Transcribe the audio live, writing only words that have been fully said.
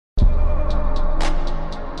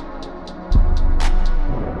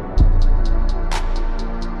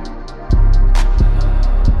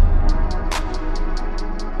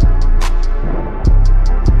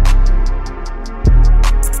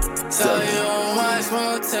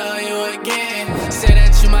won't tell you again. Say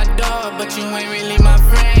that you my dog, but you ain't really my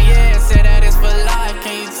friend. Yeah, say that it's for life,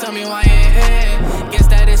 can you tell me why you're here? Guess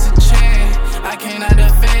that it's a chain, I cannot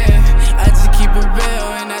defend. I just keep it real,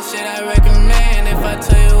 and that shit I recommend. If I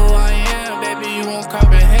tell you who I am, baby, you won't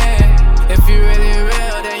comprehend. If you really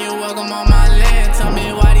real, then you welcome on my land. Tell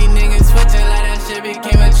me why these niggas switching like that shit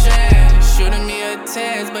became a trend. Shooting me a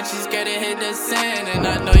tens, but you scared to hit the sand. And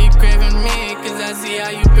I know you craving me, cause I see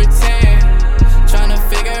how you pretend. Tryna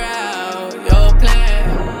figure out your plan.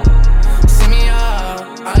 See me out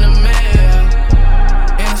on the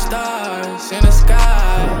map, in the stars, in the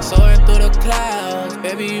sky, soaring through the clouds.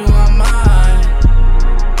 Baby, you are mine.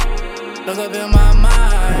 Look up in my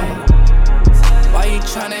mind. Why you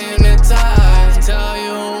tryna hypnotize? Tell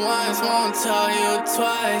you once, won't tell you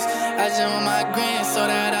twice. I just want my green so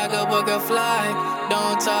that I could book a flight.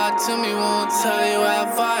 Don't talk to me, won't tell you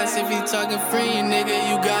advice. If you talking free, nigga,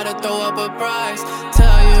 you gotta throw up a price.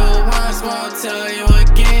 Tell you once, won't tell you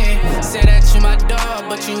again. Say that you my dog,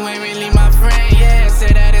 but you ain't really my friend. Yeah,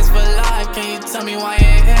 say that it's for life, can you tell me why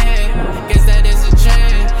you're here? Guess that is a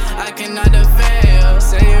trend, I cannot defend.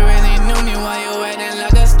 Say you really knew me while you acting